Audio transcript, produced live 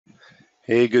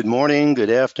Hey, good morning,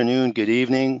 good afternoon, good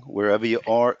evening, wherever you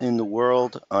are in the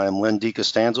world. I'm Len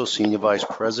DiCostanzo, Senior Vice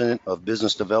President of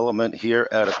Business Development here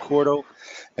at Accordo,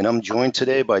 and I'm joined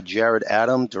today by Jared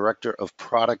Adam, Director of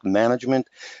Product Management.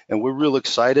 And we're real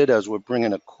excited as we're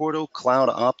bringing Accordo Cloud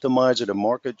Optimizer to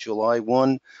market July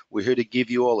 1. We're here to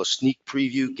give you all a sneak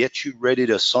preview, get you ready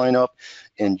to sign up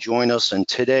and join us. And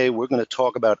today we're going to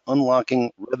talk about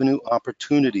unlocking revenue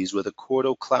opportunities with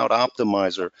Accordo Cloud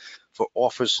Optimizer for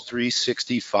Office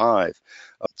 365.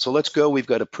 So let's go. We've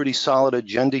got a pretty solid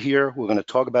agenda here. We're going to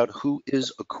talk about who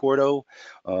is Accordo.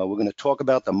 We're going to talk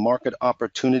about the market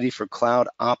opportunity for cloud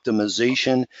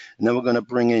optimization. And then we're going to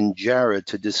bring in Jared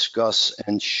to discuss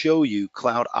and show you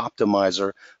Cloud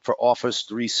Optimizer for Office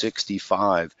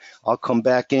 365. I'll come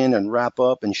back in and wrap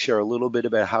up and share a little bit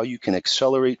about how you can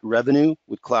accelerate revenue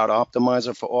with Cloud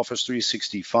Optimizer for Office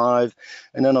 365.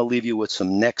 And then I'll leave you with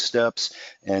some next steps.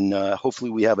 And hopefully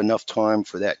we have enough time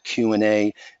for that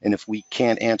Q&A. And if we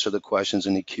can't answer the questions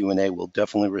in the Q&A, we'll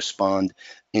definitely respond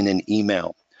in an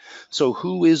email. So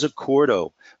who is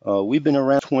Accordo? We've been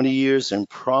around 20 years and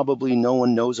probably no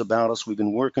one knows about us. We've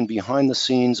been working behind the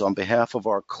scenes on behalf of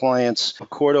our clients.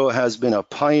 Accordo has been a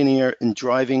pioneer in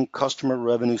driving customer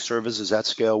revenue services at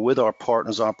scale with our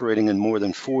partners operating in more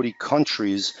than 40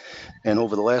 countries. And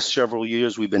over the last several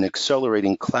years, we've been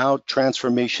accelerating cloud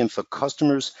transformation for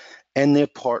customers and their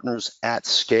partners at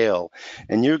scale.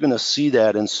 And you're going to see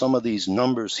that in some of these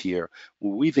numbers here.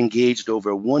 We've engaged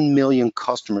over 1 million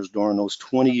customers during those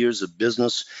 20 years of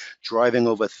business, driving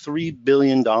over $3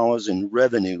 billion in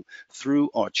revenue through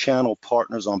our channel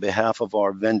partners on behalf of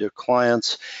our vendor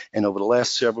clients. And over the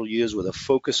last several years, with a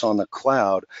focus on the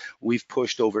cloud, we've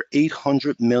pushed over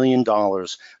 $800 million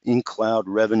in cloud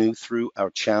revenue through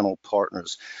our channel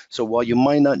partners. So while you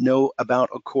might not know about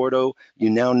Accordo,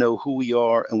 you now know who we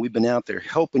are, and we've been out there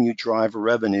helping you drive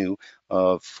revenue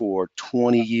for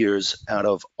 20 years out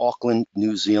of Auckland,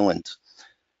 New Zealand.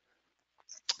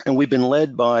 And we've been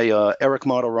led by Eric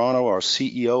Martorano, our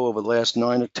CEO, over the last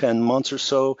 9 or 10 months or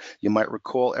so. You might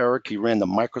recall Eric, he ran the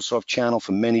Microsoft channel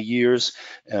for many years,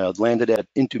 landed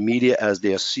at Intermedia as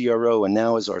their CRO, and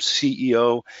now is our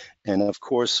CEO. And of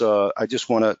course, I just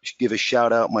want to give a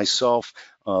shout out myself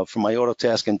from my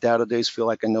Autotask and Data Days. Feel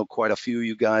like I know quite a few of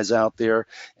you guys out there,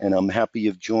 and I'm happy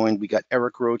you've joined. We got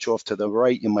Eric Roach off to the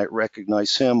right. You might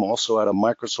recognize him, also out of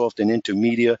Microsoft and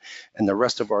Intermedia, and the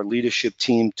rest of our leadership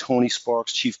team. Tony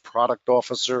Sparks, Chief Product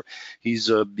Officer. He's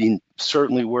been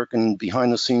certainly working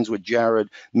behind the scenes with Jared,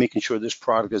 making sure this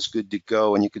product is good to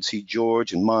go. And you can see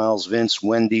George and Miles, Vince,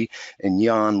 Wendy, and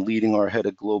Jan leading our head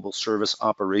of global service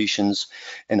operations.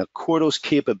 And Accordo's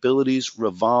capabilities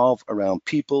revolve around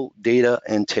people, data,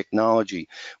 and technology.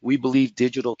 We believe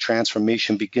digital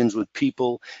transformation begins with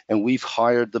people, and we've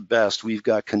hired the best. We've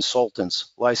got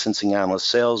consultants, licensing analysts,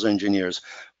 sales engineers,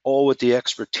 all with the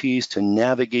expertise to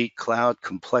navigate cloud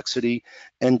complexity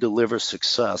and deliver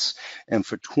success. And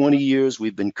for 20 years,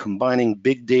 we've been combining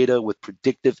big data with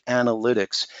predictive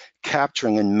analytics,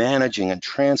 capturing and managing and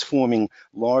transforming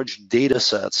large data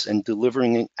sets and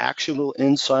delivering actionable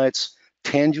insights,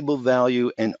 tangible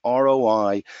value, and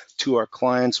ROI to our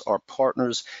clients, our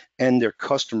partners, and their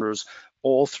customers,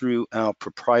 all through our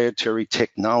proprietary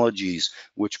technologies,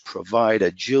 which provide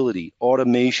agility,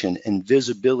 automation, and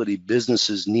visibility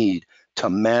businesses need to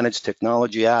manage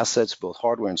technology assets, both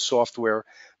hardware and software,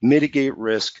 mitigate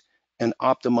risk, and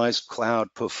optimize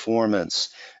cloud performance.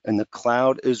 And the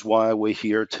cloud is why we're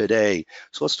here today.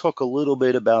 So let's talk a little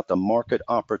bit about the market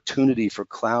opportunity for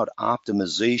cloud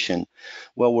optimization.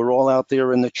 Well, we're all out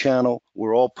there in the channel.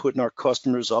 We're all putting our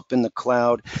customers up in the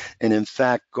cloud. And in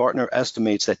fact, Gartner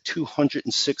estimates that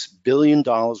 $206 billion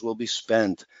will be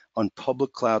spent on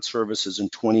public cloud services in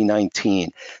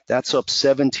 2019. That's up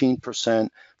 17%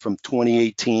 from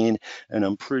 2018, and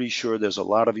I'm pretty sure there's a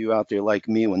lot of you out there like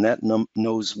me when that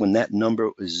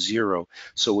number is zero.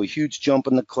 So a huge jump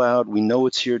in the cloud. We know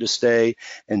it's here to stay,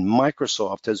 and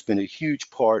Microsoft has been a huge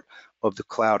part of the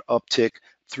cloud uptick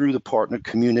through the partner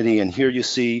community. And here you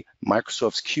see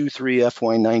Microsoft's Q3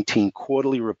 FY19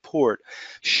 quarterly report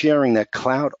sharing that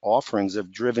cloud offerings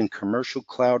have driven commercial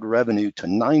cloud revenue to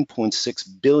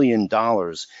 $9.6 billion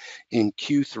in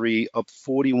Q3, up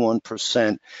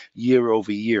 41% year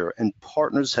over year. And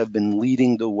partners have been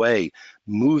leading the way,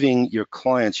 moving your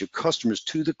clients, your customers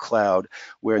to the cloud,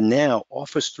 where now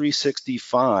Office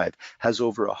 365 has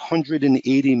over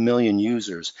 180 million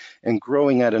users and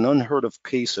growing at an unheard of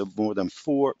pace of more than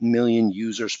 4 million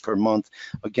users per month,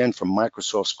 again from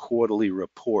Microsoft's quarterly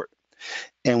report.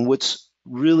 And what's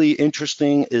really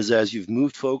interesting is as you've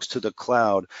moved folks to the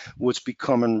cloud, what's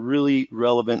becoming really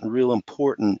relevant and real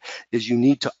important is you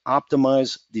need to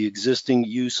optimize the existing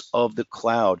use of the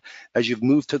cloud. As you've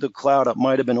moved to the cloud, it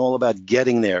might have been all about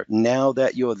getting there. Now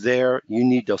that you're there, you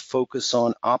need to focus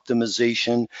on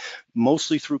optimization,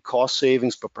 mostly through cost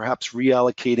savings, but perhaps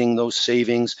reallocating those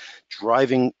savings,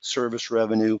 driving service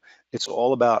revenue. It's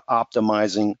all about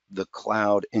optimizing the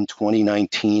cloud in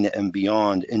 2019 and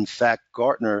beyond. In fact,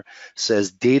 Gartner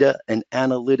says data and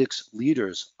analytics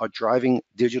leaders are driving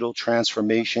digital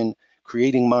transformation,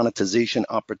 creating monetization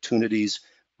opportunities,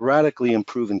 radically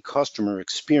improving customer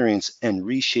experience, and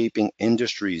reshaping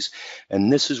industries.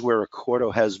 And this is where Accordo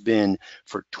has been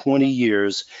for 20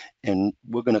 years. And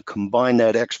we're going to combine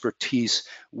that expertise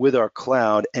with our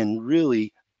cloud and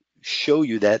really show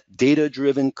you that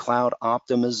data-driven cloud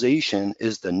optimization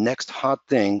is the next hot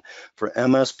thing for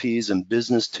MSPs and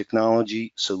business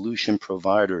technology solution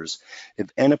providers.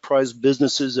 If enterprise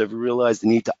businesses have realized they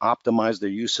need to optimize their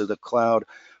use of the cloud,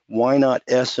 why not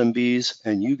SMBs?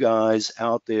 And you guys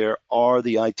out there are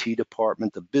the IT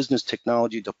department, the business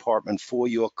technology department for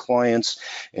your clients,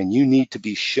 and you need to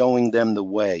be showing them the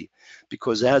way.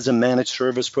 Because as a managed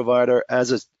service provider,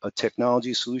 as a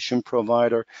technology solution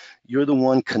provider, you're the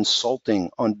one consulting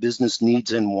on business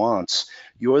needs and wants.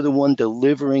 You're the one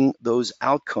delivering those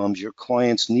outcomes your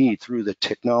clients need through the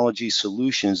technology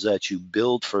solutions that you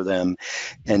build for them.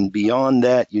 And beyond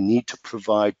that, you need to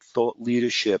provide thought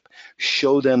leadership,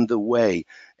 show them the way.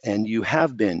 And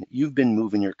you've been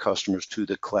moving your customers to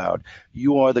the cloud.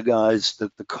 You are the guys,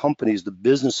 the companies, the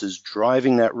businesses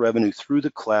driving that revenue through the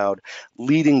cloud,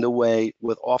 leading the way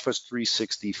with Office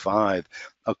 365.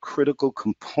 A critical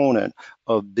component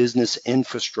of business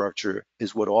infrastructure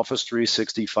is what Office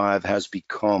 365 has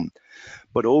become.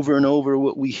 But over and over,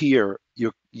 what we hear,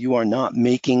 you are not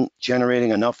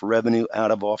generating enough revenue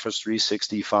out of Office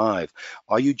 365.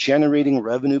 Are you generating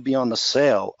revenue beyond the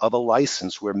sale of a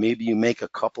license where maybe you make a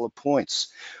couple of points?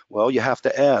 Well, you have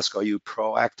to ask, are you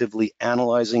proactively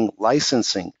analyzing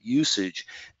licensing, usage,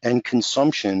 and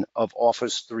consumption of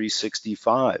Office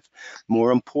 365?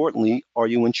 More importantly, are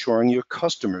you ensuring your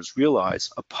customers realize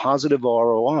a positive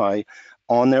ROI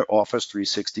on their Office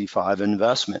 365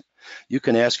 investment? You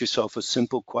can ask yourself a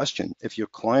simple question. If your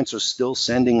clients are still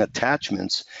sending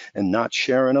attachments and not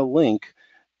sharing a link,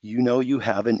 you know you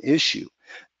have an issue.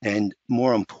 And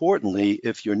more importantly,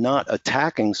 if you're not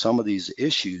attacking some of these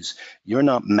issues, you're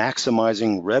not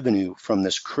maximizing revenue from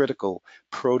this critical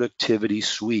productivity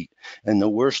suite. And the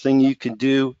worst thing you can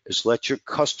do is let your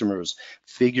customers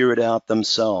figure it out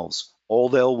themselves. All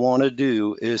they'll want to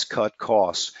do is cut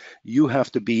costs. You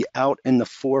have to be out in the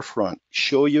forefront.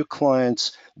 Show your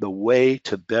clients the way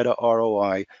to better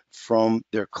ROI from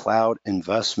their cloud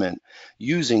investment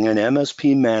using an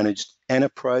MSP managed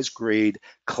enterprise grade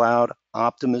cloud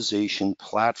optimization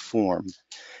platform.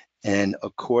 And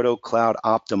Accordo Cloud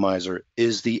Optimizer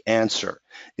is the answer.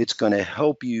 It's going to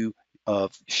help you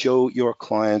show your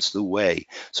clients the way.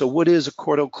 So what is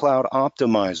Accordo Cloud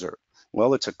Optimizer?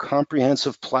 Well, it's a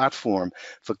comprehensive platform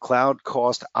for cloud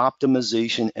cost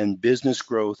optimization and business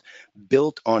growth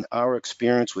built on our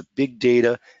experience with big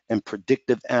data and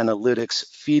predictive analytics,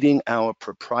 feeding our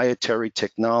proprietary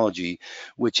technology,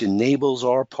 which enables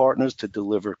our partners to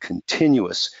deliver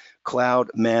continuous cloud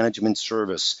management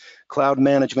service. Cloud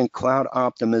management, cloud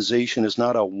optimization is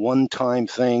not a one-time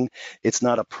thing. It's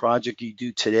not a project you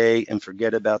do today and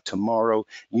forget about tomorrow.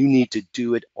 You need to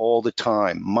do it all the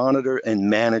time. Monitor and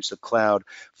manage the cloud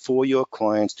for your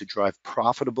clients to drive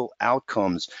profitable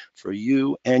outcomes for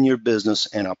you and your business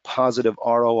and a positive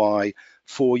ROI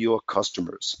for your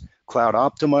customers. Cloud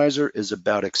Optimizer is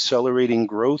about accelerating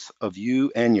growth of you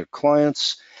and your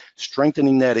clients,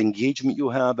 strengthening that engagement you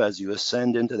have as you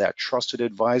ascend into that trusted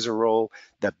advisor role,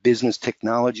 that business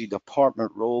technology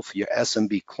department role for your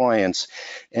SMB clients.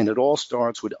 And it all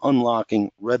starts with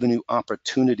unlocking revenue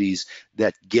opportunities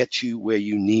that get you where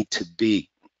you need to be.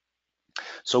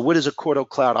 So what is Accordo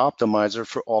Cloud Optimizer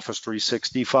for Office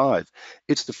 365?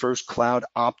 It's the first cloud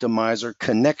optimizer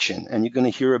connection, and you're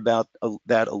going to hear about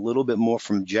that a little bit more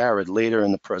from Jared later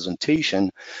in the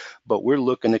presentation, but we're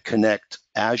looking to connect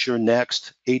Azure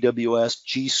Next, AWS,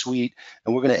 G Suite,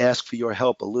 and we're going to ask for your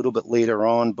help a little bit later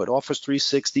on, but Office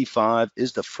 365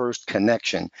 is the first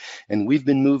connection, and we've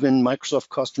been moving Microsoft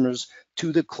customers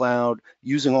to the cloud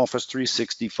using Office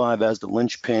 365 as the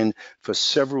linchpin for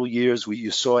several years.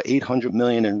 You saw 800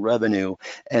 million in revenue,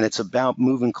 and it's about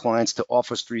moving clients to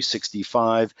Office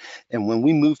 365. And when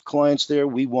we moved clients there,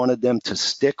 we wanted them to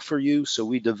stick for you, so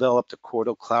we developed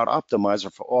Accordo Cloud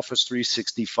Optimizer for Office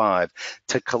 365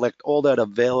 to collect all that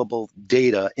available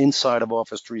data inside of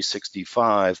Office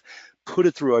 365, put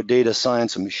it through our data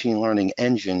science and machine learning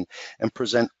engine, and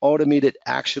present automated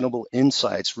actionable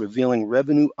insights revealing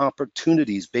revenue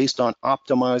opportunities based on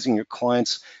optimizing your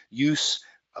clients' use,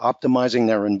 optimizing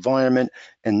their environment,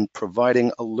 and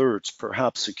providing alerts,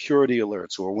 perhaps security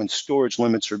alerts, or when storage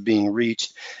limits are being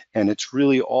reached. And it's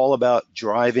really all about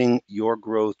driving your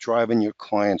growth, driving your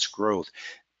clients' growth.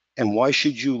 And why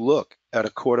should you look at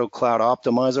Accordo Cloud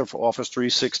Optimizer for Office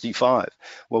 365?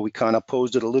 Well, we kind of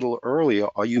posed it a little earlier.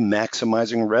 Are you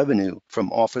maximizing revenue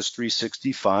from Office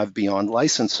 365 beyond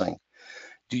licensing?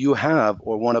 Do you have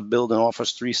or want to build an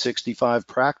Office 365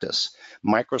 practice?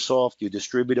 Microsoft, your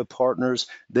distributor partners,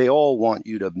 they all want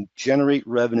you to generate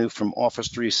revenue from Office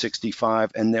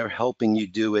 365, and they're helping you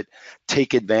do it.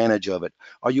 Take advantage of it.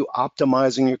 Are you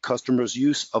optimizing your customers'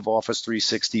 use of Office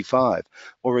 365?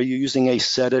 Or are you using a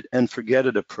set it and forget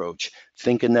it approach,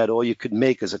 thinking that all you could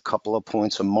make is a couple of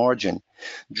points of margin?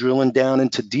 Drilling down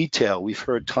into detail, we've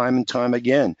heard time and time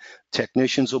again,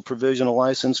 technicians will provision a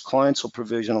license, clients will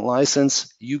provision a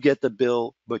license, you get the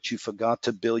bill, but you forgot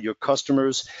to bill your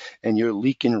customers, and you're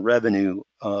leaking revenue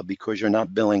because you're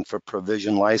not billing for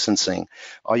provision licensing.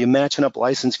 Are you matching up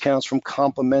license counts from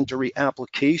complementary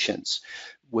applications?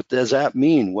 What does that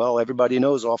mean? Well, everybody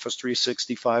knows Office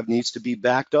 365 needs to be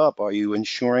backed up. Are you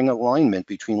ensuring alignment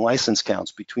between license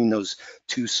counts between those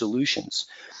two solutions?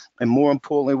 And more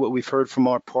importantly, what we've heard from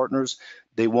our partners,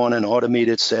 they want an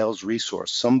automated sales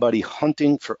resource, somebody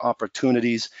hunting for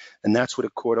opportunities, and that's what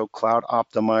Accordo Cloud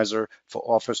Optimizer for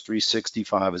Office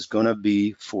 365 is going to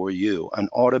be for you, an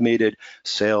automated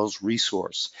sales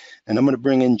resource. And I'm going to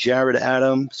bring in Jared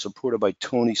Adam, supported by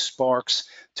Tony Sparks,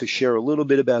 to share a little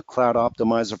bit about Cloud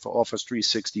Optimizer for Office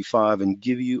 365 and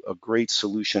give you a great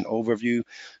solution overview.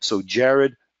 So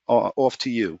Jared, off to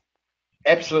you.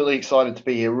 Absolutely excited to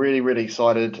be here. Really, really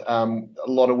excited. A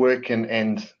lot of work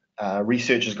and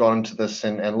research has gone into this,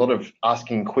 and a lot of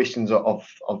asking questions of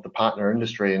the partner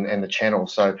industry and the channel.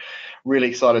 So really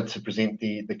excited to present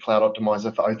the Cloud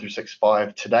Optimizer for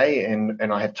O365 today.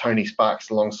 And I have Tony Sparks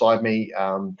alongside me.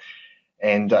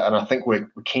 And I think we're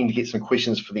keen to get some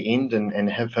questions for the end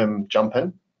and have him jump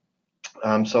in.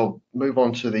 So I'll move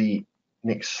on to the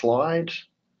next slide.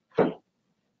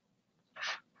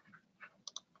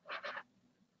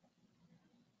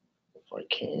 If I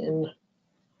can.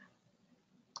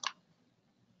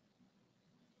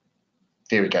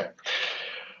 There we go.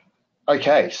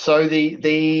 Okay, so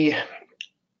the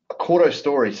Accordo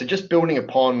story. So just building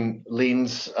upon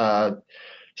Len's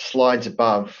slides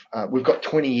above, we've got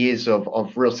 20 years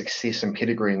of real success and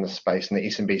pedigree in this space, in the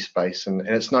SMB space, and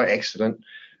it's no accident.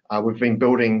 We've been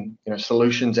building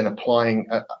solutions and applying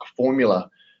a formula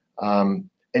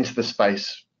into the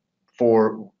space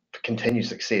for continued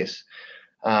success.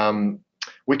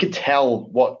 We could tell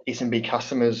what SMB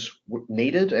customers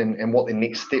needed and what their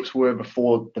next steps were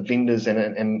before the vendors and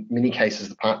in many cases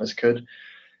the partners could.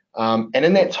 And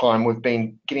in that time, we've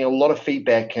been getting a lot of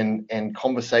feedback and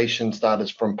conversation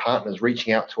starters from partners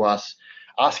reaching out to us,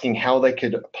 asking how they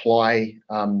could apply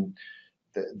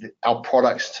our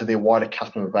products to their wider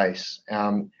customer base.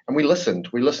 And we listened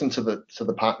to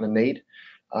the partner need.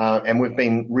 And we've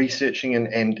been researching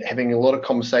and having a lot of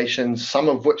conversations, some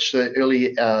of which the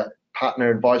early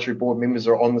partner advisory board members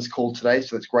are on this call today,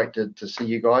 so it's great to see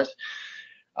you guys.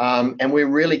 And we're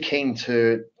really keen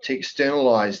to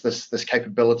externalize this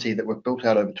capability that we've built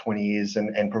out over 20 years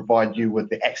and provide you with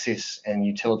the access and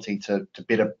utility to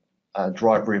better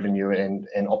drive revenue and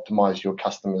optimize your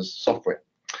customers' software.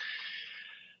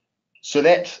 So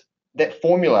that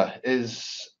formula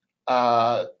is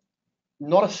not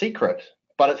a secret,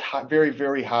 but it's very,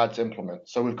 very hard to implement.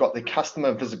 So we've got the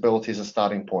customer visibility as a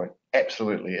starting point.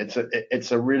 Absolutely,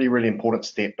 it's a really, really important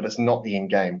step, but it's not the end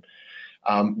game.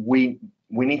 We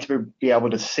need to be able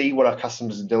to see what our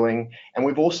customers are doing, and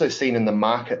we've also seen in the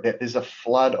market that there's a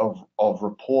flood of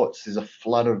reports, there's a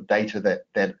flood of data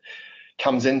that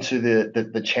comes into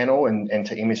the channel and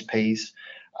to MSPs.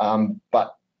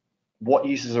 But what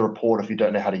use is a report if you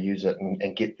don't know how to use it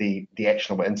and get the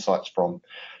actionable insights from?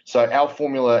 So our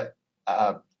formula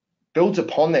builds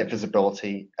upon that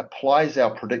visibility, applies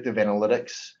our predictive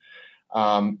analytics,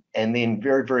 and then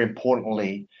very, very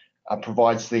importantly,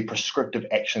 provides the prescriptive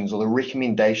actions or the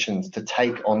recommendations to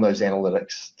take on those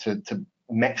analytics to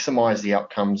maximize the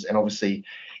outcomes and obviously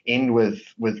end with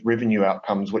revenue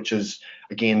outcomes, which is,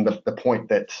 again, the point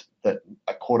that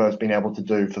Accordo has been able to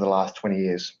do for the last 20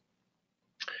 years.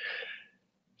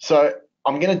 So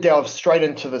I'm going to delve straight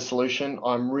into the solution.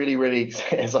 I'm really,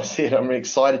 as I said, I'm really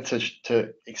excited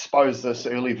to expose this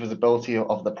early visibility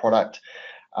of the product.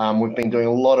 We've been doing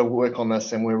a lot of work on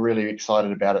this and we're really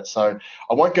excited about it. So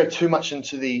I won't go too much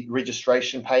into the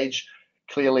registration page.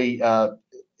 clearly,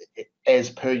 as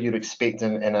per you'd expect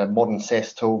in a modern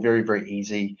SaaS tool, very, very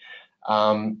easy.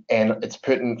 And it's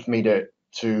pertinent for me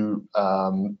to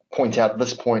point out at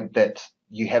this point that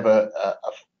you have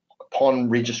upon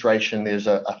registration, there's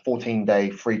a 14-day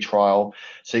free trial,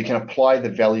 so you can apply the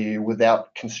value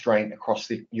without constraint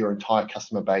across your entire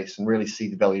customer base and really see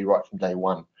the value right from day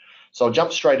one. So I'll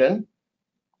jump straight in,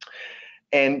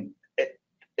 and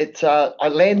I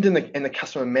land in the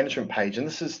customer management page, and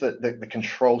this is the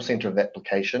control center of the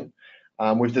application.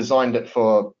 We've designed it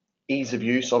for ease of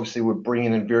use. Obviously, we're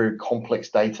bringing in very complex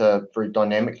data, very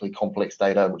dynamically complex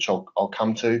data, which I'll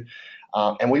come to,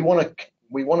 and we want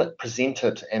to present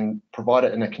it and provide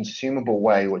it in a consumable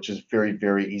way, which is very,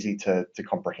 very easy to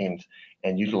comprehend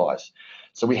and utilize.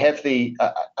 So we have a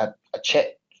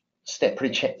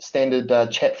pretty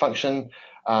standard chat function.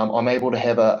 I'm able to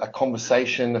have a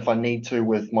conversation if I need to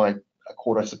with my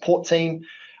Accordo support team.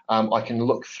 I can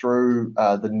look through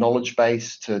the knowledge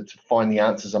base to find the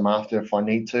answers I'm after if I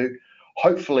need to.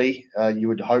 Hopefully, you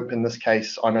would hope in this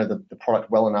case, I know the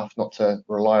product well enough not to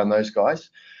rely on those guys.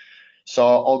 So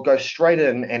I'll go straight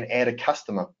in and add a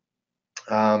customer.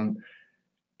 And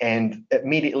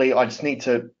immediately I just need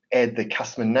to add the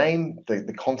customer name,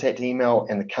 the contact email,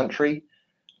 and the country.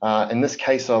 In this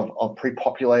case, I'll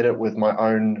pre-populate it with my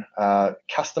own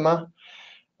customer.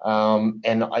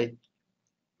 And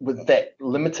with that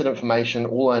limited information,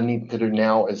 all I need to do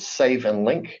now is save and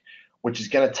link, which is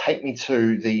going to take me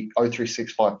to the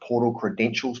O365 portal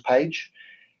credentials page.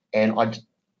 And I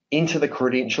enter the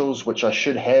credentials, which I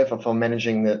should have if I'm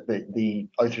managing the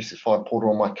O365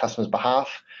 portal on my customer's behalf,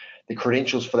 the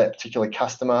credentials for that particular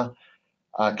customer.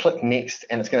 Click next,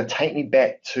 and it's going to take me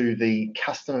back to the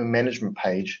customer management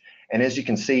page. And as you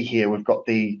can see here, we've got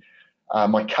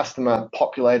my customer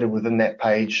populated within that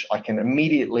page. I can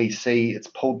immediately see it's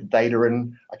pulled the data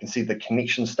in. I can see the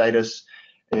connection status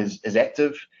is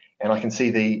active, and I can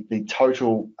see the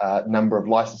total number of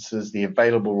licenses, the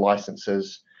available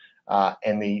licenses,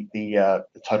 and the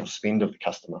total spend of the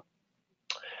customer.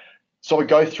 So I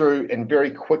go through and very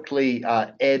quickly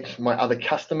add my other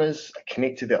customers,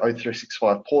 connect to the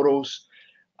O365 portals,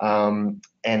 and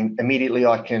immediately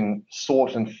I can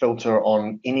sort and filter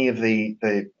on any of the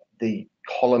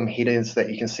column headers that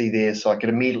you can see there. So I can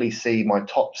immediately see my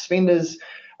top spenders,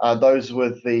 those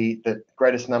with the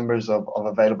greatest numbers of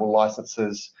available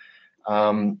licenses,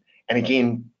 and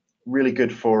again, really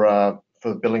good for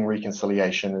billing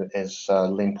reconciliation, as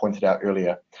Len pointed out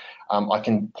earlier. I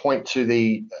can point to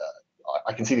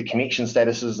I can see the connection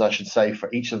statuses, I should say, for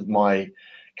each of my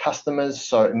customers.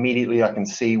 So immediately I can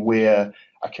see where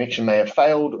a connection may have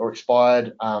failed or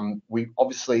expired.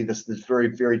 Obviously, this is very,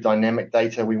 very dynamic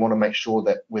data. We want to make sure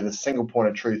that we're the single point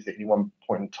of truth at any one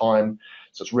point in time.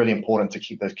 So it's really important to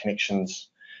keep those connections,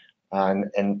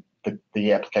 and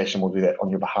the application will do that on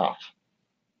your behalf.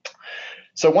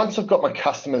 So once I've got my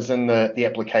customers in the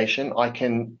application, I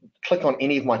can click on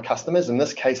any of my customers. In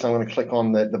this case, I'm going to click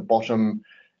on the bottom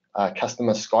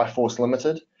customer, Skyforce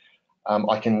Limited.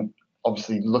 I can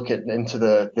obviously look into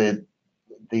the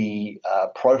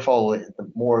profile,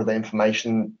 more of the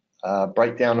information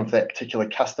breakdown of that particular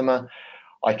customer.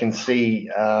 I can see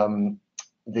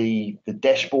the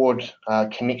dashboard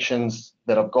connections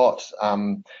that I've got,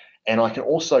 and I can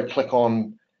also click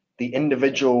on the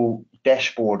individual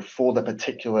dashboard for the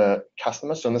particular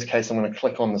customer. So in this case, I'm going to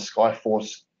click on the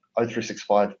Skyforce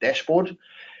O365 dashboard,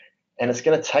 and it's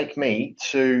going to take me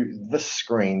to this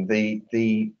screen,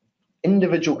 the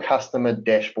individual customer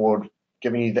dashboard,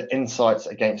 giving you the insights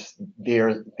against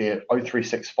their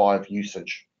O365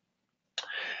 usage.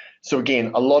 So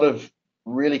again, a lot of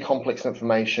really complex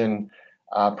information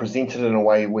presented in a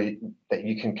way that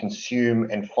you can consume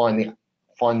and find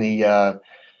the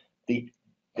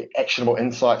actionable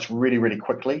insights really, really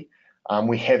quickly.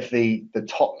 We have the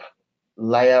top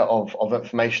layer of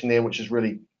information there, which is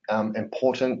really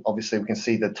important. Obviously, we can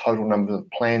see the total number of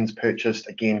plans purchased.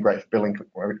 Again, great for billing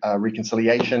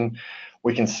reconciliation.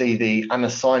 We can see the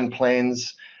unassigned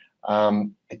plans.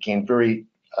 Again, very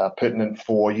pertinent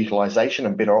for utilization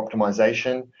and better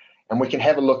optimization. And we can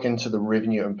have a look into the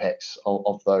revenue impacts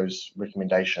of those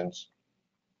recommendations.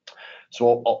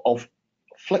 So I'll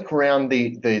flick around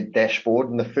the dashboard,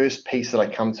 and the first piece that I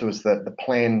come to is the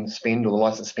plan spend, or the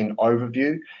license spend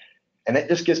overview. And that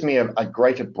just gives me a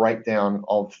greater breakdown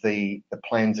of the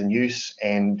plans in use,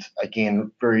 and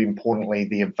again, very importantly,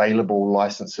 the available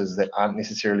licenses that aren't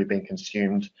necessarily being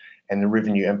consumed and the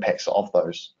revenue impacts of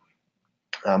those.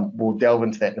 We'll delve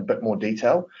into that in a bit more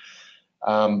detail.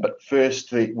 But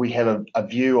first, we have a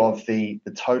view of the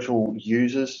total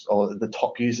users, or the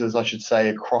top users, I should say,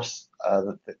 across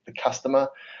the customer.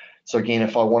 So again,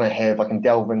 if I want to have, I can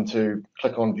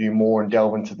click on view more and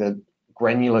delve into the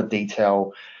granular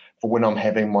detail for when I'm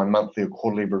having my monthly or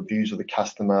quarterly reviews with the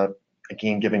customer,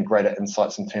 again, giving greater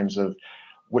insights in terms of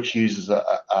which users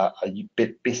are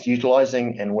best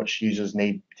utilizing and which users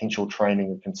need potential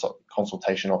training and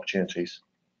consultation opportunities.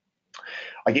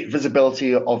 I get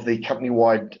visibility of the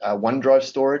company-wide OneDrive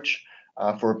storage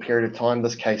for a period of time, in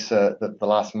this case, the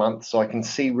last month. So I can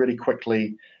see really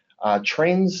quickly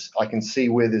trends. I can see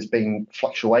where there's been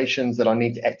fluctuations that I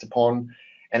need to act upon.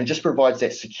 And it just provides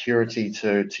that security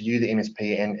to you, the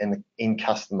MSP, and the end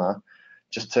customer,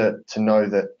 just to know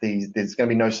that there's going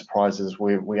to be no surprises.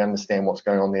 We understand what's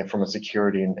going on there from a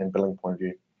security and billing point of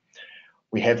view.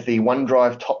 We have the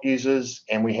OneDrive top users,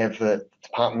 and we have the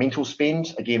departmental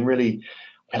spend. Again, really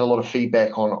had a lot of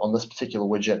feedback on this particular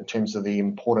widget in terms of the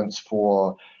importance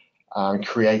for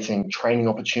creating training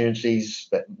opportunities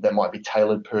that might be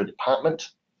tailored per department.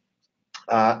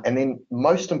 And then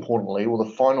most importantly, well,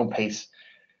 the final piece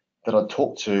that I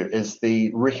talk to is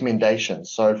the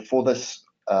recommendations. So for this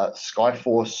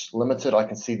Skyforce Limited, I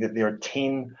can see that there are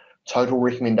 10 total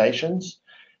recommendations.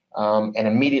 And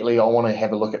immediately I want to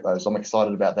have a look at those. I'm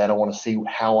excited about that. I want to see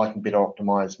how I can better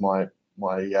optimize my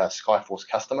Skyforce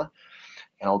customer.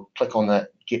 And I'll click on that,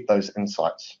 get those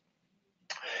insights.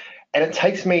 And it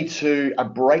takes me to a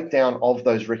breakdown of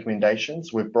those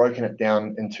recommendations. We've broken it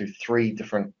down into 3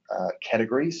 different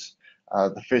categories.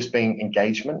 The first being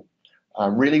engagement,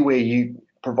 really where you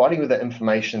providing with the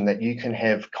information that you can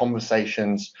have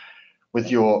conversations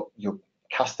with your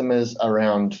customers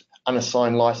around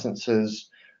unassigned licenses.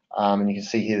 And you can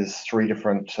see here there's 3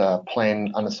 different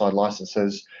planned unassigned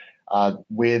licenses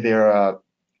where there are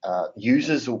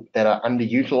users that are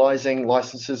underutilizing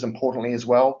licenses, importantly as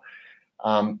well.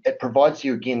 It provides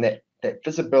you, again, that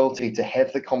visibility to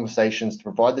have the conversations, to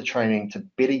provide the training, to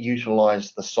better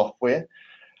utilize the software,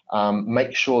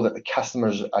 make sure that the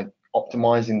customers are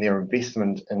optimizing their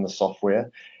investment in the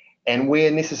software, and where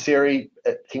necessary,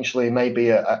 it potentially may be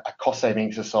a cost-saving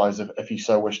exercise if you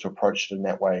so wish to approach it in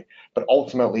that way. But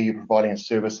ultimately, you're providing a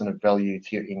service and a value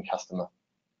to your end customer.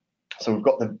 So we've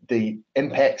got the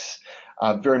impacts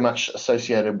very much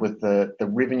associated with the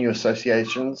revenue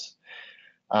associations.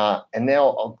 And now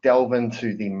I'll delve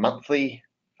into the monthly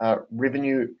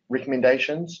revenue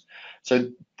recommendations. So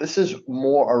this is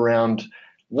more around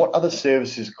what other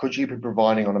services could you be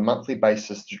providing on a monthly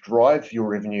basis to drive your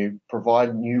revenue,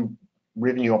 provide new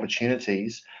revenue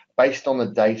opportunities based on the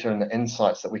data and the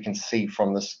insights that we can see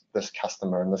from this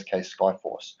customer, in this case,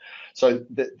 Skyforce. So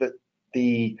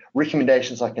the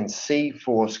recommendations I can see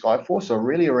for Skyforce are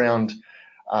really around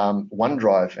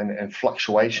OneDrive and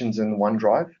fluctuations in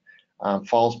OneDrive,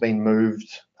 files being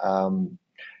moved,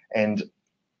 and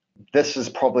this is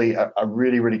probably a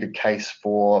really, really good case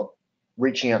for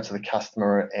reaching out to the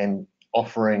customer and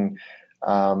offering,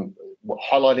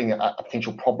 highlighting a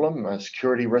potential problem, a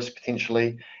security risk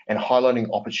potentially, and highlighting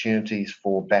opportunities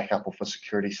for backup or for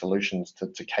security solutions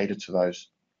to cater to those.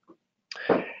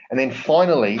 And then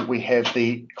finally, we have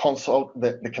the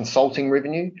consulting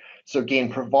revenue. So again,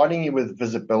 providing you with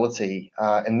visibility,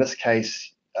 in this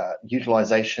case,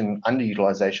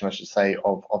 underutilization, I should say,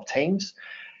 of teams.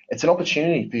 It's an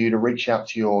opportunity for you to reach out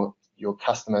to your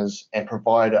customers and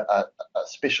provide a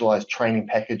specialized training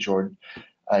package or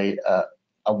a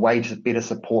way to better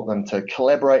support them to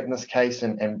collaborate in this case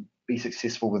and be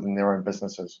successful within their own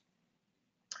businesses.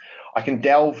 I can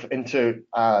delve into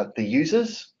the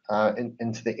users,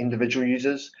 into the individual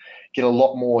users, get a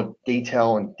lot more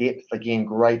detail and depth. Again,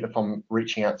 great if I'm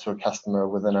reaching out to a customer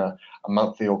within a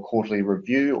monthly or quarterly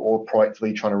review, or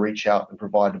proactively trying to reach out and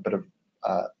provide a bit of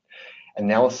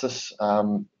analysis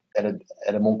at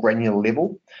a more granular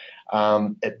level.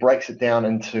 It breaks it down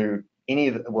into any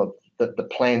of the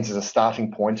plans as a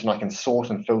starting point, and I can sort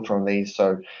and filter on these.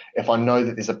 So if I know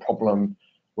that there's a problem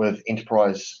with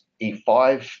enterprise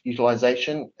E5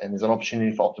 utilization and there's an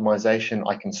opportunity for optimization,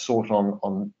 I can sort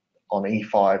on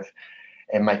E5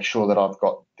 and make sure that I've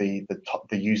got the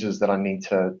users that I need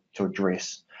to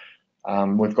address.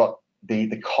 We've got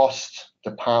the cost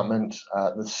department,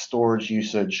 the storage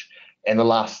usage, and the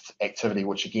last activity,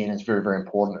 which again is very, very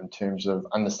important in terms of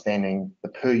understanding the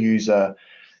per user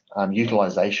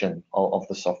utilization of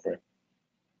the software.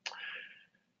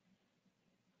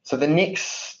 So the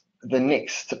next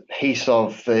piece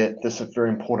of this very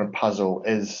important puzzle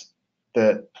is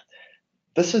that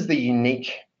this is the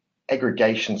unique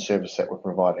aggregation service that we're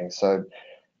providing. So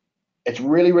it's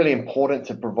really, really important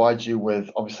to provide you with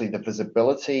obviously the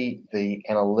visibility, the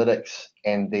analytics,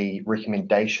 and the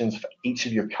recommendations for each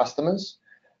of your customers.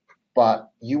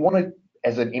 But you want to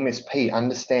as an MSP,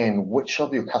 understand which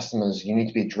of your customers you need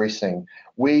to be addressing,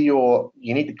 where you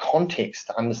need the context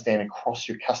to understand across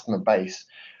your customer base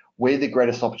where the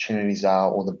greatest opportunities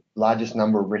are or the largest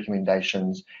number of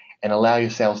recommendations, and allow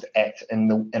yourselves to act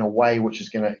in a way which is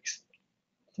going to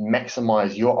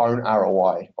maximize your own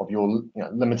ROI of your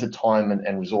limited time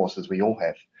and resources we all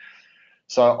have.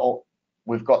 So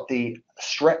we've got the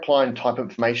strapline type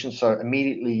information, so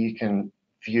immediately you can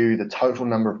view the total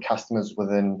number of customers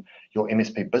within your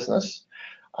MSP business.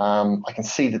 I can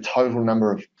see the total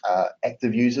number of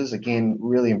active users, again,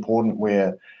 really important,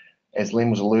 where, as Len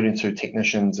was alluding to,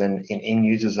 technicians and end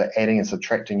users are adding and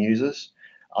subtracting users.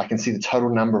 I can see the total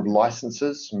number of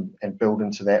licenses and build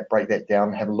into that, break that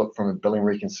down, have a look from a billing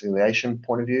reconciliation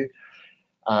point of view,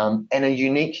 and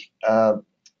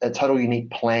a total unique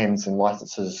plans and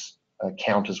licenses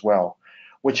count as well,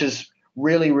 which is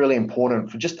really, really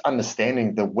important for just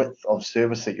understanding the width of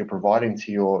service that you're providing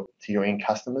to your end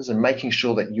customers, and making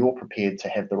sure that you're prepared to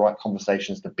have the right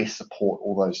conversations to best support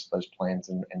all those plans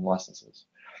and licenses.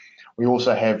 We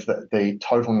also have the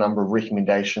total number of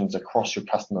recommendations across your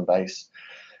customer base,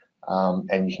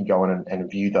 and you can go in and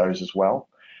view those as well.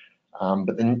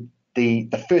 But then the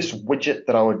first widget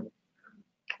that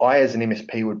I as an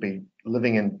MSP would be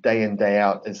living in day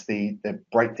out is the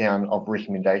breakdown of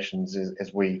recommendations.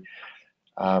 As we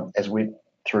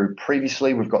through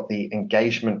previously, we've got the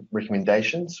engagement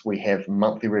recommendations, we have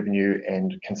monthly revenue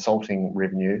and consulting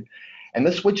revenue, and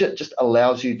this widget just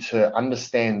allows you to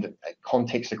understand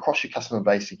context across your customer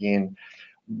base again,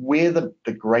 where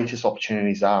the greatest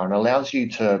opportunities are, and allows you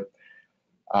to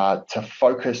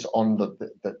focus on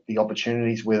the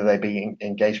opportunities, whether they be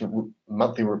engagement,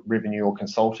 monthly revenue, or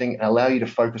consulting, and allow you to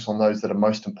focus on those that are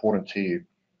most important to you.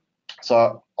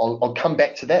 So I'll come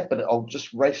back to that, but I'll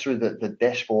just race through the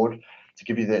dashboard to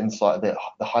give you the insight, the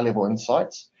high-level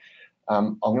insights.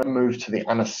 I'm going to move to the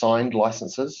unassigned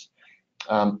licenses.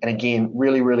 And again,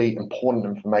 really, really important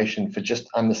information for just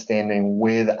understanding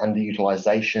where the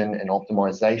underutilization and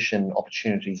optimization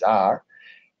opportunities are.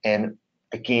 And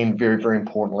again, very, very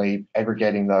importantly,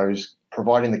 aggregating those,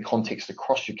 providing the context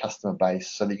across your customer base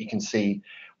so that you can see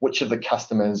which of the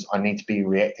customers I need to be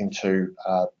reacting to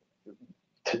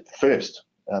first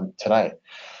today.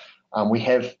 We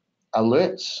have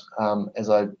alerts. As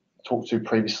I talked to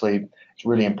previously, it's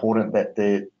really important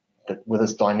that with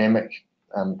this dynamic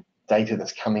data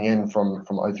that's coming in from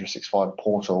O365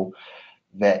 portal,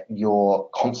 that you're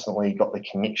constantly got the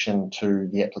connection to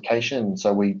the application.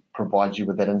 So we provide you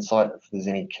with that insight if there's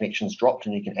any connections dropped,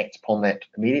 and you can act upon that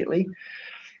immediately.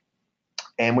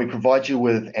 And we provide you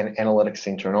with an analytics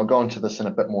center, and I'll go into this in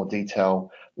a bit more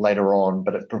detail later on,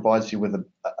 but it provides you with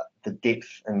the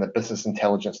depth and the business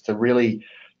intelligence to really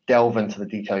delve into the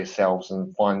detail yourselves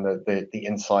and find the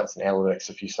insights and analytics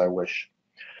if you so wish.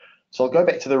 So I'll go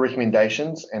back to the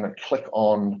recommendations and I click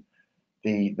on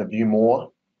the view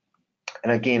more.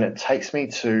 And again, it takes me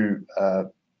to a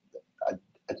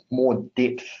more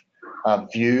depth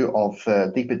view of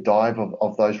a deeper dive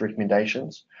of those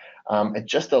recommendations. It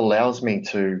just allows me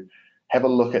to have a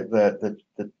look at the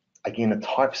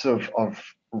types of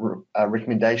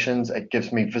recommendations. It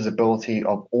gives me visibility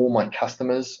of all my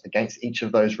customers against each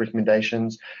of those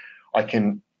recommendations. I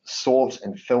can sort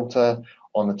and filter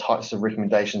on the types of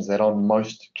recommendations that I'm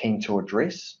most keen to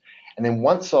address. And then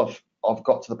once I've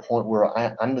got to the point where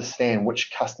I understand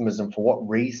which customers and for what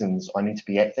reasons I need to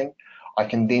be acting, I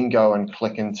can then go and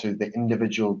click into the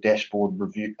individual dashboard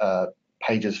review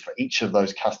pages for each of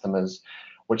those customers,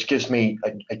 which gives me,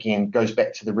 again, goes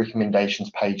back to the recommendations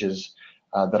pages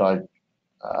that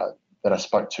I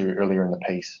spoke to earlier in the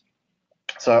piece.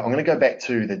 So I'm going to go back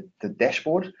to the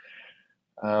dashboard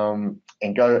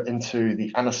and go into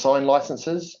the unassigned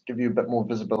licenses, give you a bit more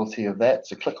visibility of that.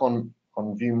 So click on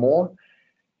view more.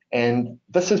 And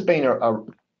this has been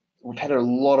we've had a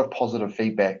lot of positive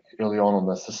feedback early on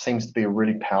this. This seems to be a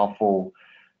really powerful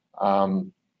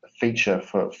feature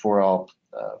for our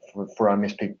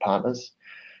MSP partners.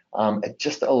 It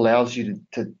just allows you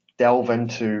to delve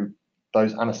into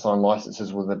those unassigned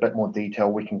licenses with a bit more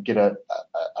detail. We can get a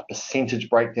percentage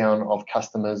breakdown of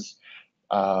customers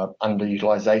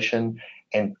underutilization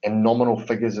and nominal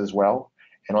figures as well.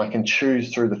 And I can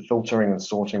choose through the filtering and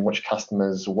sorting which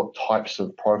customers, what types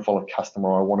of profile of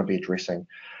customer I want to be addressing.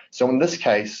 So in this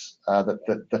case,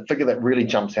 the figure that really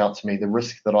jumps out to me, the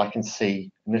risk that I can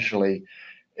see initially,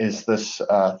 is this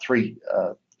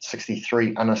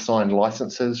 363 unassigned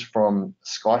licenses from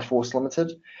Skyforce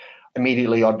Limited.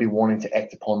 Immediately, I'd be wanting to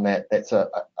act upon that. That's a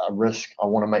risk. I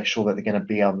want to make sure that they're going to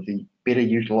be able to better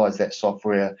utilize that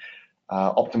software,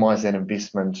 optimize that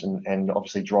investment, and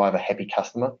obviously drive a happy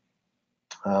customer.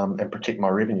 and protect my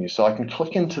revenue. So I can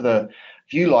click into the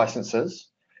view licenses,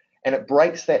 and it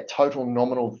breaks that total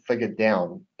nominal figure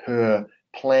down per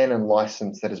plan and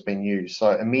license that has been used.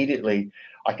 So immediately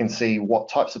I can see what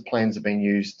types of plans have been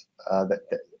used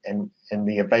and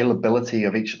the availability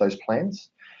of each of those plans.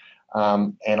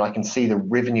 And I can see the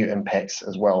revenue impacts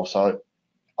as well. So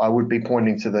I would be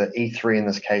pointing to the E3 in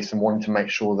this case and wanting to make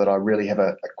sure that I really have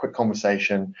a quick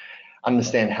conversation,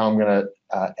 understand how I'm going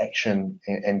to action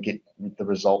and get the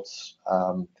results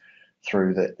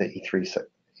through the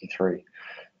E3.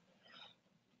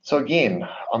 So again,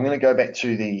 I'm going to go back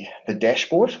to the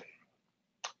dashboard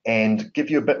and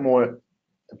give you a bit more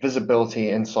visibility,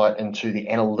 insight into the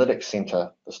analytics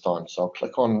center this time. So I'll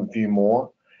click on view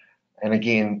more, and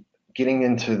again, getting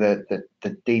into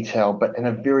the detail, but in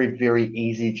a very, very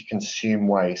easy to consume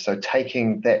way. So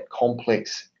taking that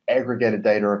complex aggregated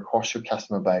data across your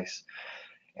customer base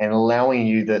and allowing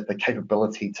you the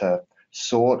capability to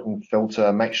sort and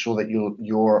filter, make sure that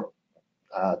you're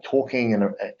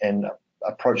talking and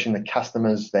approaching the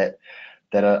customers that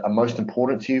are most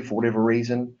important to you for whatever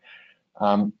reason,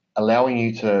 allowing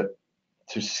you to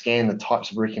scan the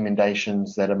types of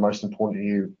recommendations that are most important to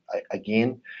you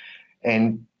again,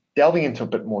 and delving into a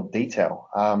bit more detail,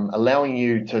 allowing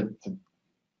you to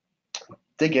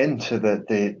dig into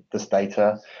this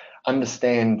data,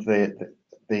 understand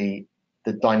the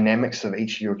dynamics of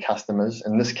each of your customers,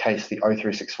 in this case the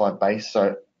O365 base,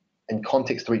 so in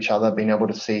context to each other, being able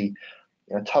to see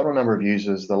total number of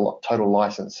users, the total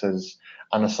licenses,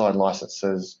 unassigned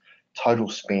licenses, total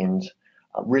spend,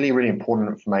 really, really important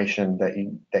information that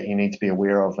you need to be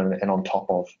aware of and on top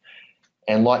of.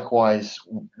 And likewise,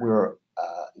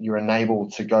 you're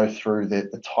enabled to go through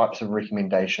the types of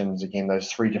recommendations, again, those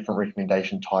 3 different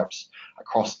recommendation types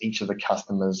across each of the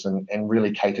customers, and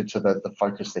really cater to the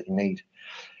focus that you need.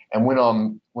 And when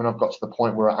I've got to the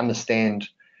point where I understand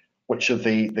which of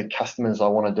the customers I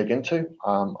want to dig into,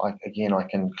 I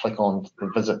can click on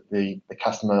visit the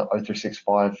customer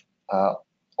O365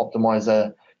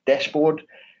 optimizer dashboard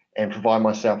and provide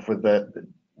myself with the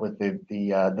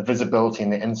visibility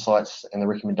and the insights and the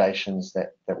recommendations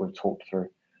that we've talked through.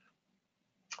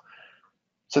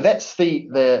 So that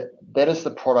is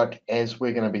the product as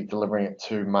we're going to be delivering it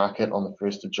to market on the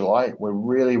 1st of July. We're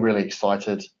really, really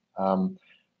excited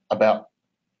about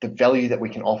the value that we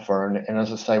can offer, and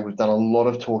as I say, we've done a lot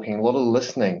of talking, a lot of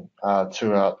listening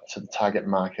to the target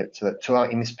market, to our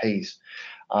MSPs,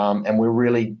 and we're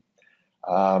really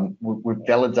we've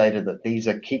validated that these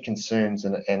are key concerns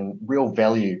and real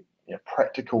value,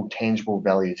 practical, tangible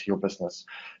value to your business.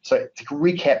 So to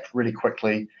recap really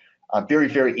quickly, a very,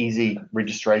 very easy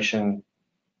registration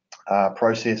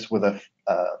process with a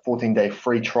 14-day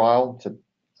free trial to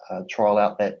trial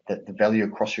out the value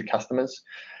across your customers.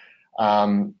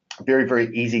 Very,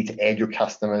 very easy to add your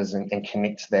customers and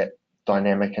connect to that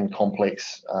dynamic and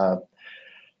complex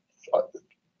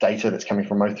data that's coming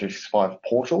from O365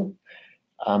 portal.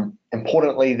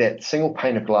 Importantly, that single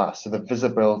pane of glass, so the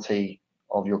visibility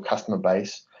of your customer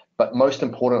base, but most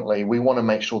importantly, we want to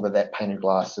make sure that pane of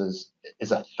glass is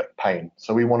a thick pane.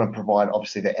 So we want to provide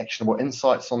obviously the actionable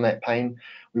insights on that pane.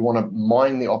 We want to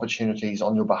mine the opportunities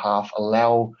on your behalf,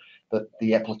 allow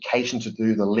the application to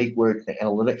do the legwork, the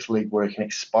analytics legwork, and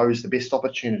expose the best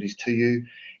opportunities to you,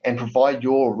 and provide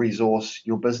your resource,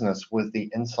 your business, with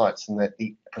the insights and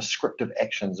the prescriptive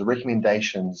actions, the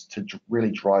recommendations to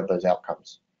really drive those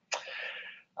outcomes.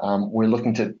 We're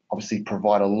looking to obviously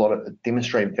provide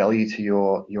demonstrate value to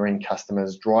your end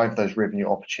customers, drive those revenue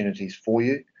opportunities for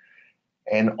you,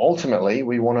 and ultimately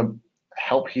we want to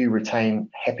help you retain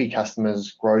happy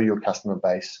customers, grow your customer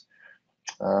base,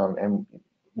 and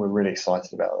we're really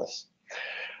excited about this.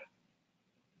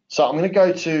 So I'm going to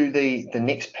go to the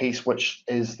next piece, which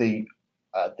is the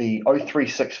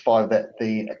O365,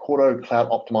 the Accordo Cloud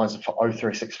Optimizer for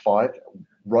O365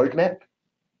 roadmap.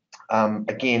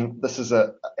 Again, this is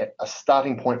a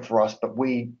starting point for us, but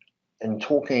in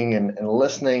talking and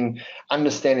listening,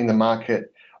 understanding the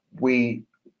market, we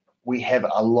have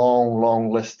a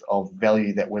long list of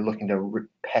value that we're looking to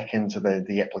pack into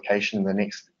the application in the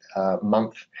next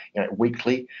month,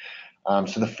 weekly.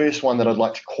 So the first one that I'd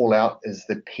like to call out is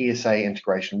the PSA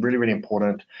integration. Really, really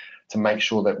important to make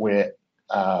sure that we're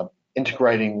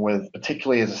integrating with,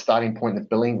 particularly as a starting point, the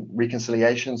billing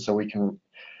reconciliation, so we can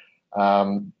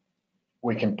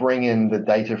bring in the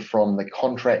data from the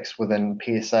contracts within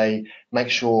PSA, make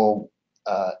sure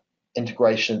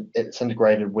it's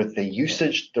integrated with the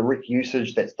usage, direct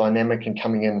usage that's dynamic and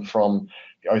coming in from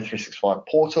the O365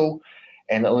 portal,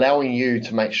 and allowing you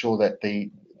to make sure that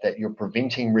you're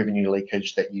preventing revenue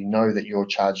leakage, that that you're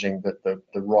charging the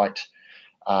right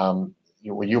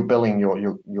you're billing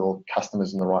your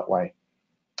customers in the right way.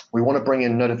 We want to bring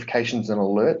in notifications and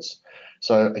alerts.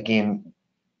 So again,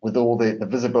 with all the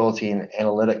visibility and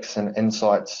analytics and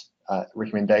insights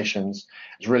recommendations,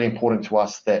 it's really important to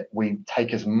us that we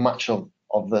take as much of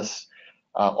this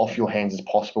off your hands as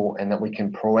possible, and that we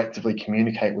can proactively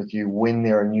communicate with you when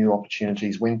there are new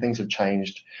opportunities, when things have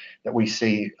changed, that we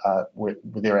see where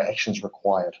there are actions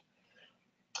required.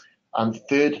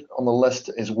 Third on the list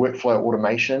is workflow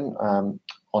automation on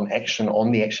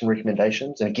the action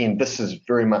recommendations. And again, this has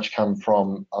very much come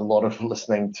from a lot of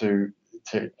listening to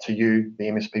you, the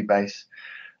MSP base.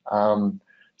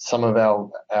 Some of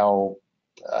our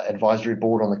advisory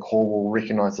board on the call will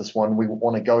recognize this one. We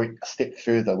want to go a step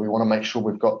further. We want to make sure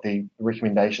we've got the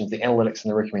recommendations, the analytics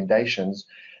and the recommendations,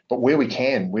 but where we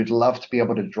can, we'd love to be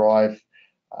able to drive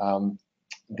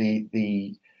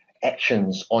the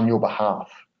actions on your behalf.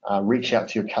 Reach out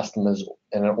to your customers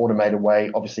in an automated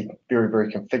way, obviously very,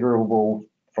 very configurable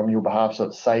from your behalf so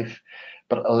it's safe,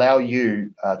 but allow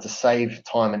you to save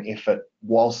time and effort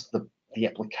whilst the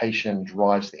application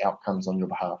drives the outcomes on your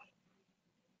behalf.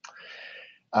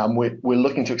 We're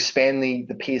looking to expand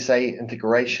the PSA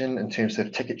integration in terms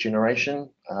of ticket generation,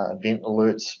 event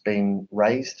alerts being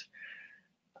raised,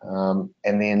 and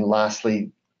then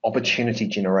lastly, opportunity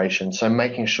generation. So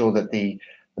making sure that the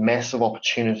massive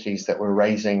opportunities that we're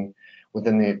raising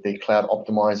within the Cloud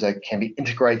Optimizer can be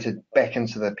integrated back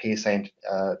into the PSA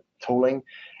tooling,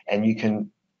 and you can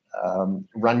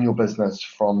run your business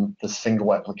from the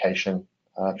single application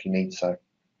if you need so.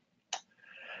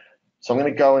 So I'm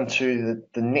going to go into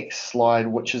the next slide,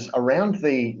 which is around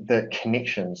the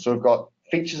connections. So we've got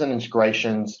features and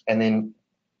integrations, and then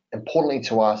importantly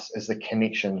to us is the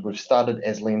connections. We've started,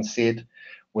 as Len said,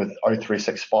 with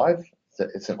O365.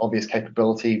 It's an obvious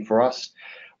capability for us.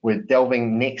 We're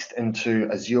delving next into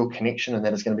Azure connection, and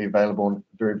that is going to be available in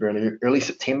very, very early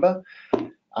September,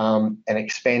 and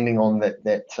expanding on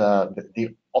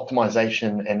the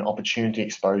optimization and opportunity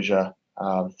exposure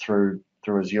through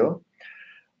Azure.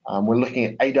 We're looking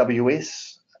at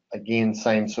AWS, again,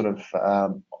 same sort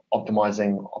of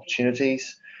optimizing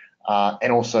opportunities,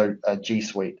 and also G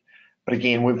Suite. But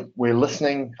again, we're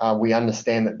listening. We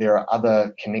understand that there are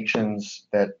other connections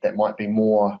that might be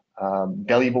more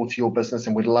valuable to your business,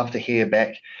 and we'd love to hear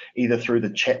back either through the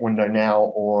chat window now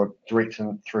or direct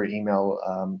through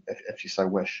email if you so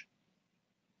wish.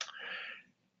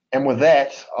 And with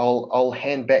that, I'll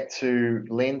hand back to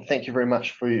Len. Thank you very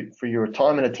much for your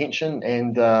time and attention,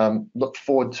 and look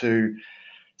forward to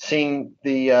seeing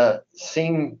these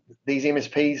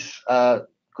MSPs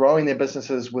growing their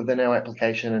businesses within our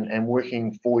application and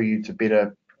working for you to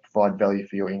better provide value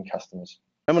for your end customers.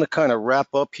 I'm going to kind of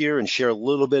wrap up here and share a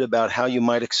little bit about how you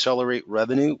might accelerate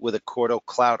revenue with Accordo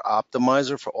Cloud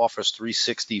Optimizer for Office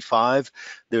 365.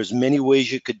 There's many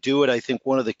ways you could do it. I think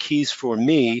one of the keys for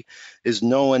me is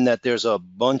knowing that there's a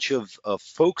bunch of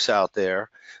folks out there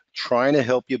trying to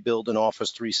help you build an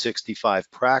Office 365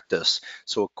 practice.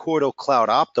 So Accordo Cloud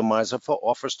Optimizer for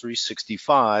Office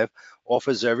 365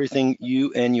 offers everything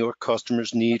you and your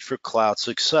customers need for cloud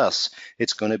success.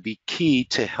 It's going to be key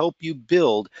to help you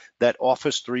build that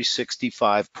Office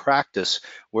 365 practice.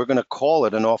 We're going to call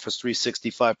it an Office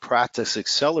 365 Practice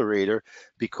Accelerator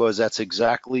because that's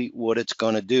exactly what it's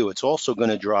going to do. It's also going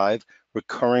to drive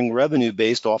recurring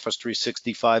revenue-based Office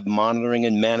 365 monitoring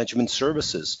and management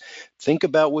services. Think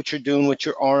about what you're doing with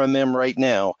your RMM right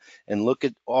now and look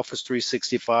at Office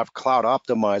 365 Cloud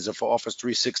Optimizer for Office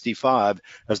 365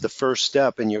 as the first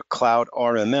step in your cloud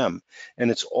RMM.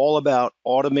 And it's all about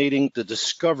automating the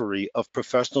discovery of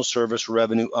professional service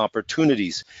revenue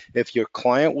opportunities. If your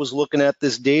client was looking at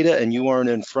this data and you aren't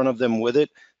in front of them with it,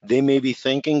 they may be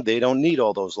thinking they don't need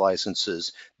all those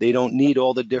licenses. They don't need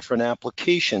all the different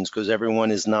applications because everyone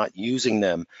is not using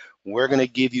them. We're going to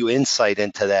give you insight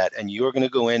into that, and you're going to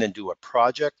go in and do a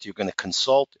project. You're going to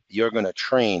consult. You're going to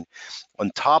train. On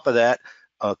top of that,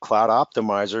 Cloud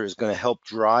Optimizer is going to help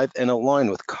drive and align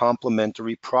with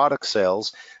complementary product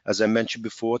sales. As I mentioned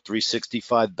before,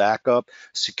 365 backup,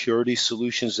 security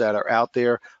solutions that are out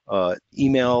there,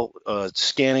 email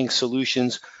scanning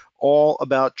solutions, all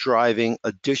about driving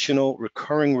additional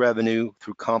recurring revenue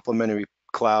through complementary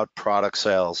cloud product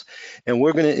sales. And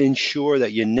we're going to ensure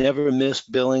that you never miss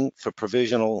billing for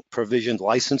provisioned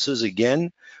licenses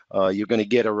again. You're going to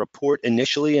get a report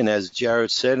initially, and as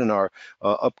Jared said in our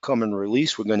upcoming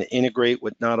release, we're going to integrate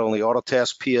with not only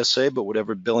Autotask PSA, but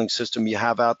whatever billing system you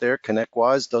have out there,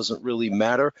 ConnectWise, doesn't really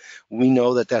matter. We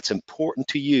know that that's important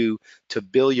to you to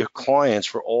bill your clients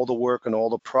for all the work and all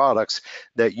the products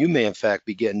that you may in fact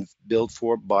be getting billed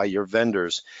for by your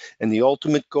vendors. And the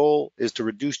ultimate goal is to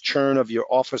reduce churn of your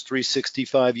Office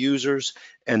 365 users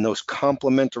and those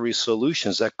complementary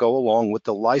solutions that go along with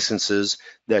the licenses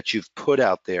that you've put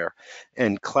out there.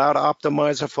 And Cloud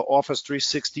Optimizer for Office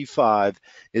 365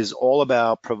 is all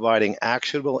about providing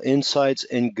actionable insights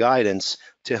and guidance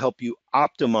to help you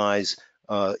optimize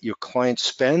your client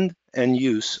spend and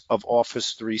use of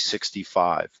Office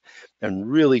 365 and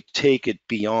really take it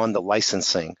beyond the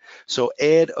licensing. So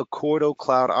add Accordo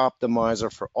Cloud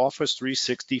Optimizer for Office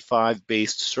 365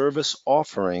 based service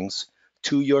offerings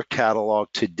to your catalog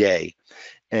today.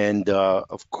 And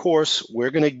of course, we're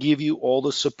going to give you all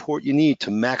the support you need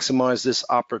to maximize this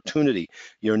opportunity.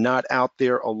 You're not out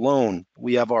there alone.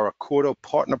 We have our Accordo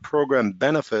Partner Program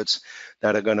benefits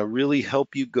that are going to really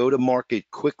help you go to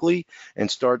market quickly and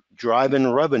start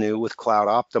driving revenue with Cloud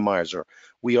Optimizer.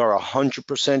 We are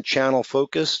 100% channel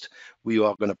focused. We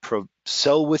are going to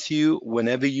sell with you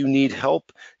whenever you need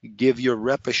help. Give your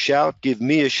rep a shout, give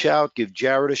me a shout, give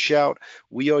Jared a shout.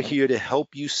 We are here to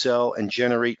help you sell and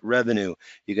generate revenue.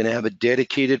 You're going to have a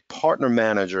dedicated partner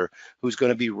manager who's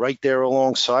going to be right there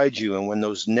alongside you. And when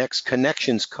those next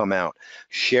connections come out,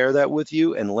 share that with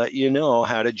you and let you know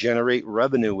how to generate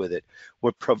revenue with it.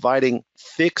 We're providing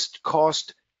fixed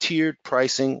cost tiered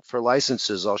pricing for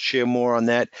licenses. I'll share more on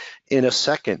that in a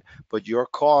second, but your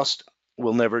cost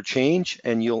will never change,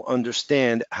 and you'll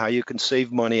understand how you can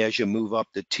save money as you move up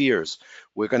the tiers.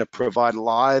 We're going to provide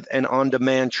live and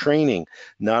on-demand training,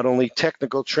 not only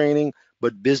technical training,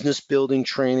 but business building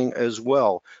training as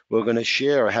well. We're going to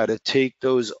share how to take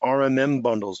those RMM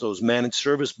bundles, those managed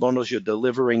service bundles you're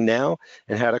delivering now,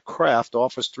 and how to craft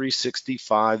Office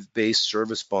 365 based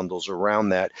service bundles around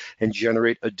that and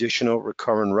generate additional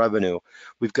recurring revenue.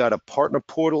 We've got a partner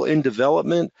portal in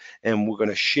development, and we're going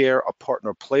to share a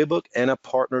partner playbook and a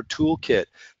partner toolkit.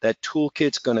 That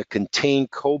toolkit's going to contain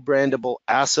co-brandable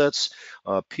assets,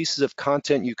 pieces of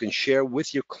content you can share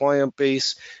with your client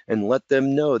base and let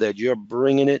them know that you're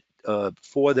bringing it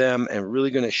for them and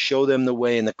really going to show them the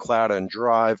way in the cloud and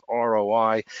drive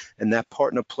ROI. And that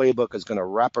partner playbook is going to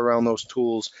wrap around those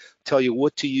tools, tell you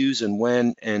what to use and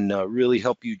when, and really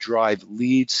help you drive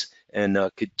leads and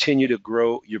continue to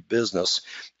grow your business.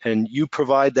 And you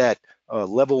provide that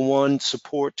level 1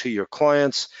 support to your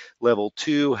clients, level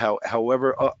 2,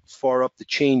 however far up the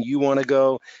chain you want to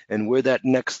go, and we're that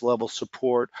next level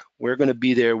support. We're going to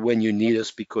be there when you need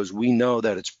us because we know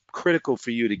that it's critical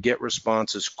for you to get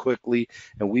responses quickly,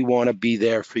 and we want to be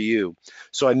there for you.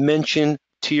 So I mentioned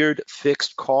tiered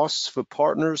fixed costs for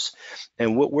partners,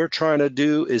 and what we're trying to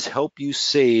do is help you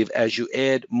save as you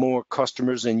add more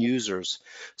customers and users.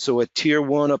 So at tier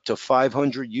 1 up to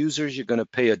 500 users, you're going to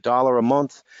pay $1 a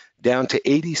month, down to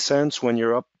 80 cents when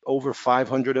you're up over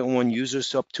 501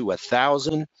 users, up to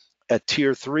 1,000. At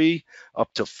tier 3,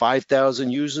 up to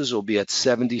 5,000 users will be at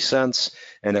 70 cents,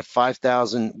 and at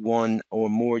 5,001 or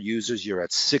more users, you're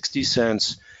at 60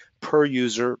 cents per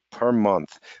user per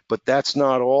month. But that's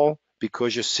not all.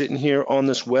 Because you're sitting here on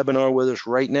this webinar with us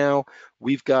right now,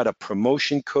 we've got a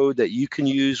promotion code that you can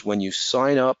use when you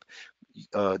sign up.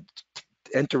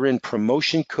 Enter in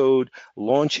promotion code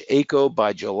launch ACO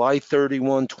by July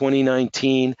 31,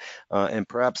 2019, and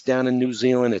perhaps down in New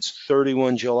Zealand, it's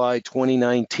 31 July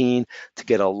 2019 to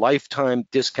get a lifetime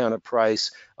discounted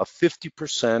price of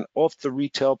 50% off the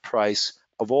retail price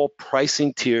of all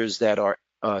pricing tiers that are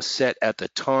set at the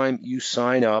time you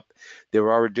sign up.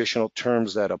 There are additional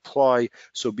terms that apply,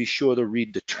 so be sure to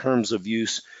read the terms of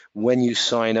use when you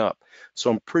sign up.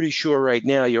 So I'm pretty sure right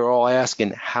now you're all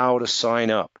asking how to sign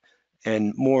up.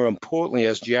 And more importantly,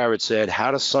 as Jared said,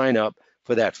 how to sign up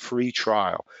for that free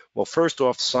trial. Well, first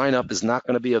off, sign up is not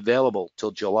going to be available till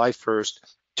July 1st,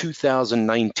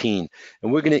 2019.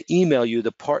 And we're going to email you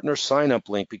the partner sign up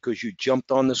link because you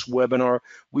jumped on this webinar.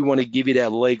 We want to give you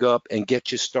that leg up and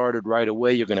get you started right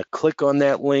away. You're going to click on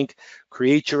that link,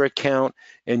 create your account,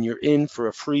 and you're in for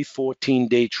a free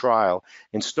 14-day trial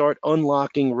and start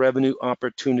unlocking revenue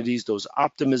opportunities, those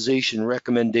optimization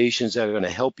recommendations that are going to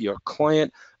help your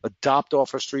client adopt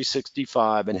Office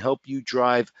 365 and help you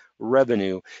drive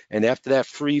revenue. And after that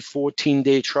free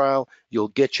 14-day trial, you'll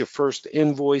get your first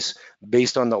invoice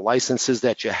based on the licenses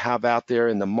that you have out there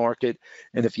in the market.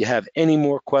 And if you have any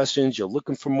more questions, you're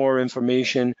looking for more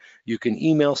information, you can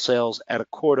email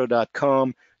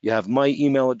sales@accordo.com. You have my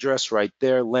email address right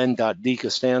there,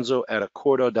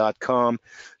 len.dcostanzo@accordo.com.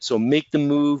 So make the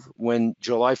move when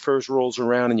July 1st rolls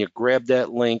around and you grab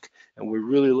that link. And we're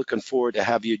really looking forward to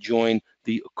have you join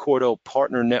the Accordo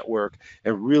Partner Network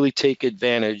and really take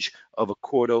advantage of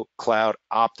Accordo Cloud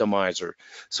Optimizer.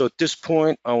 So at this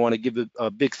point, I want to give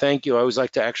a big thank you. I always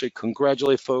like to actually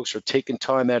congratulate folks for taking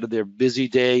time out of their busy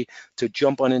day to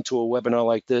jump on into a webinar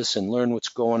like this and learn what's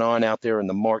going on out there in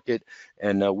the market.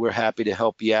 And we're happy to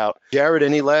help you out. Jared,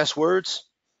 any last words?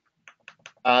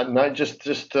 No,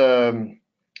 just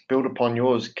build upon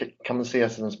yours. Come and see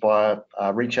us and Inspire.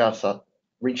 Reach out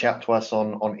to us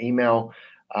on email.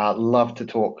 Love to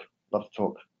talk. Love to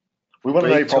talk. We want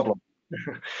to know your problem.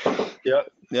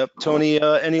 Yep. Tony,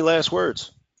 any last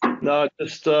words? No,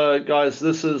 just guys,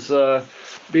 this has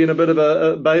been a bit of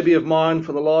a baby of mine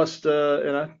for the last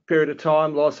period of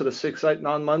time, last sort of 6, 8,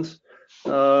 9 months,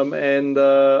 and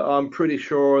I'm pretty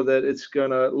sure that it's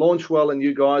going to launch well, and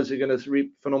you guys are going to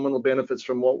reap phenomenal benefits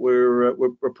from what we're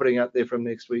putting out there from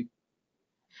next week.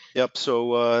 Yep.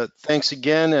 So thanks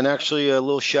again, and actually a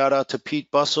little shout out to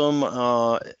Pete Bussum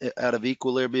out of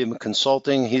Equilibrium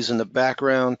Consulting. He's in the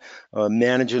background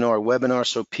managing our webinar.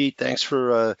 So Pete, thanks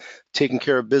for taking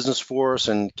care of business for us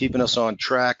and keeping us on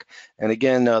track. And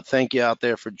again, thank you out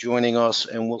there for joining us,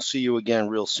 and we'll see you again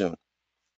real soon.